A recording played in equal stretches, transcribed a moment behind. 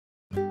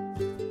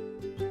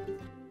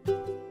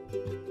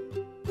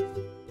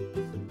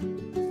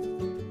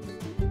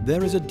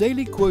There is a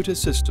daily quota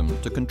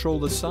system to control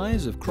the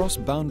size of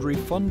cross-boundary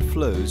fund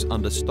flows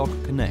under Stock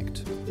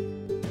Connect.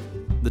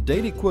 The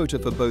daily quota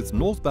for both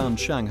northbound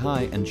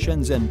Shanghai and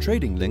Shenzhen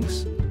trading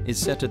links is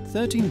set at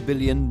 13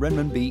 billion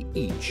renminbi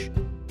each.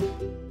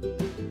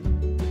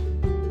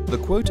 The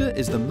quota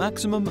is the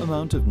maximum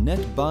amount of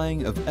net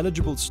buying of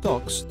eligible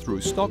stocks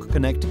through Stock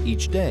Connect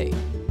each day.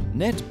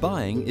 Net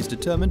buying is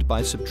determined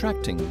by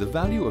subtracting the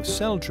value of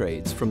sell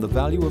trades from the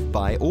value of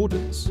buy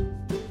orders.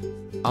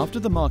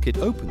 After the market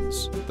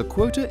opens, the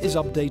quota is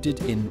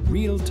updated in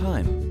real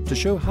time to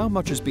show how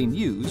much has been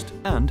used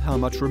and how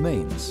much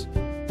remains.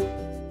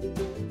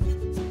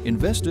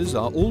 Investors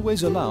are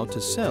always allowed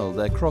to sell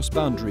their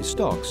cross-boundary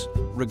stocks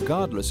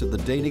regardless of the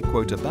daily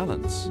quota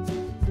balance.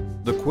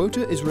 The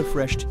quota is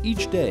refreshed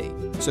each day,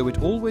 so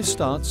it always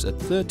starts at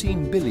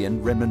 13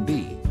 billion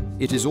renminbi.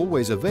 It is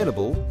always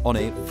available on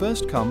a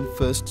first-come,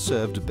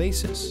 first-served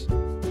basis.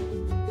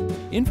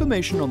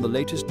 Information on the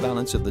latest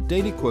balance of the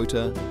daily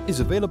quota is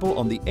available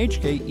on the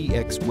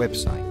HKEX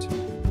website.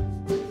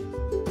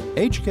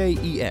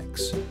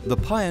 HKEX, the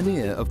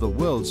pioneer of the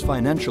world's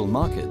financial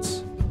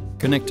markets.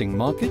 Connecting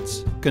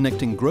markets,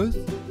 connecting growth,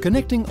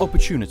 connecting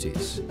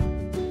opportunities.